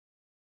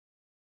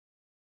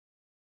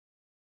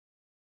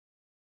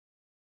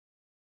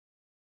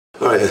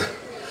Alright,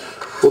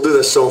 we'll do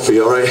this song for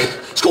you, alright?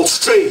 It's called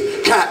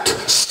Stray Cat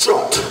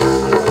Strut.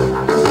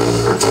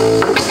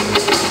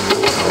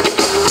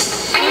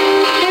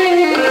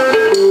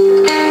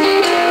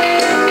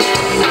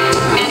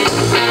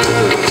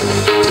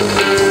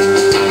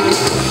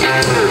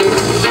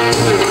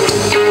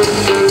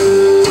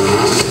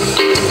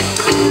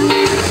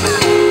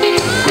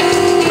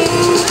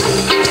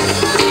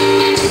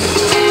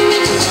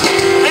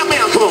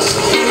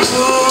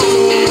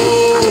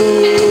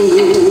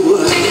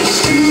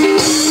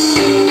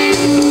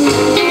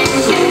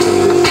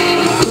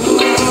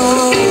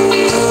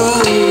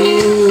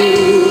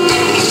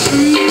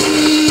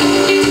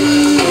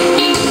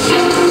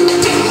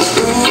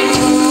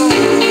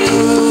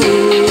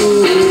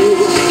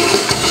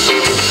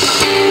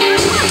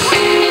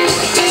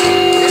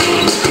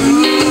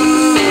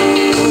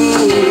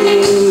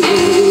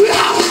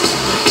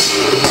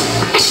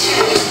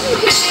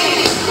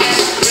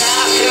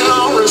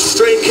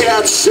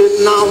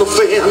 Sitting on the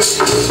fence.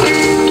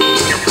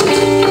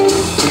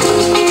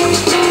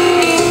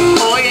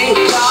 Oh, you ain't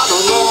got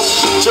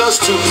enough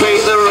just to pay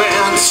the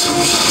rent.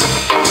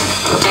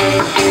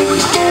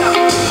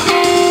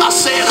 I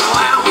said, oh,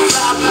 I'm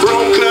flat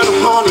broken,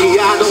 honey,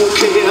 I don't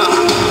care.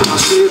 I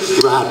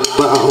sit right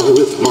by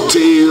with my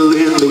tail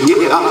in the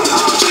air.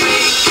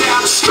 Stray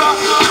cat struck,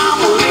 I'm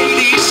a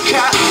lady's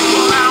cat.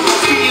 Well, I'ma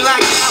feel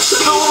like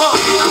Casanova.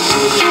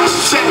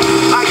 Said,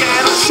 I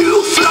got a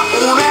shoe flop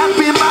on that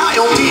be my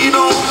only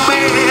no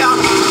man.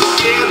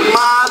 Get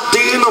my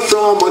dinner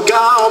from a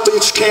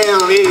garbage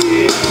can,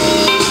 yeah.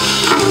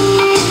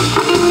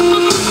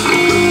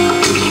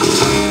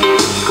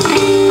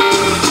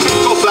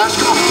 Go Flash,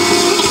 go.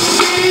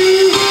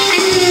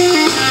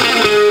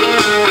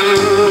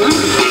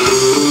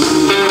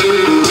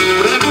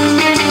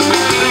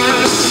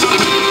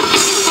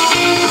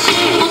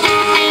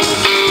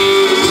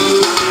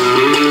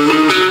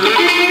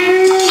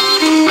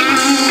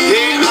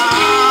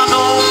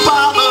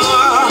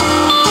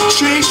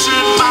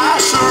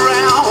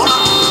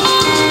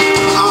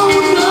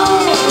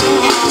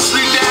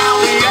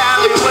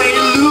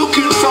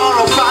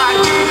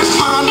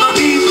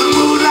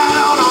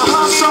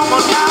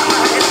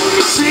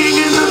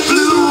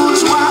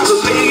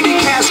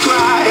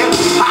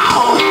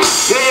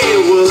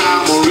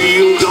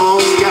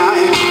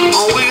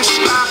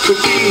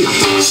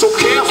 So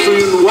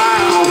carefree and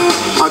wild,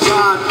 I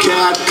got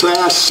cat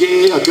class,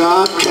 yeah, I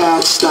got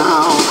cat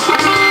style.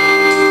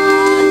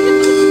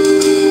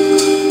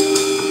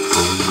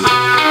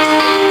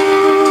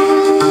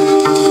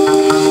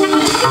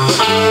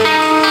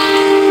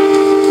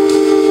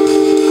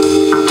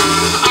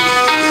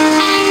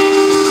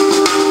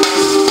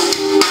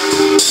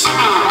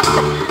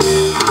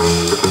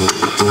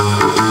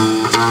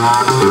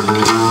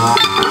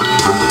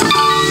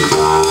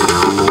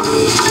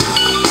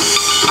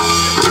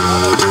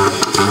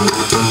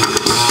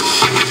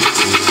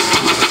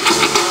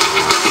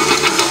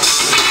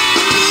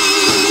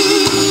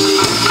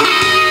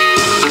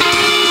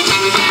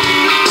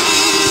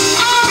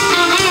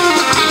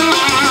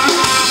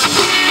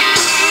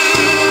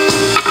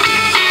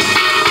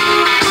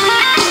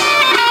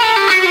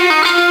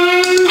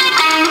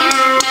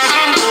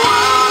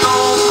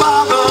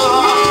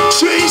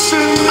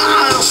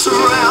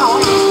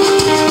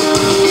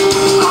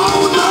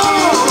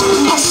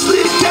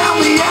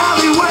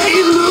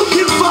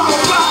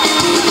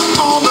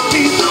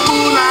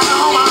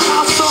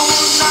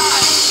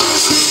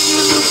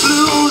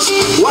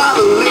 While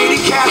the lady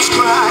cats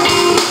cry,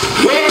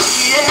 hey,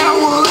 yeah,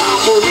 well,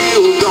 I'm a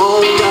real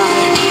gone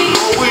guy.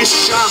 I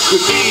wish I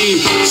could be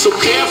so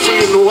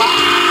carefree and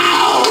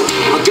wild.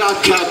 I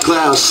got cat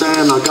class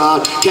and I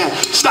got cat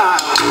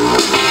style.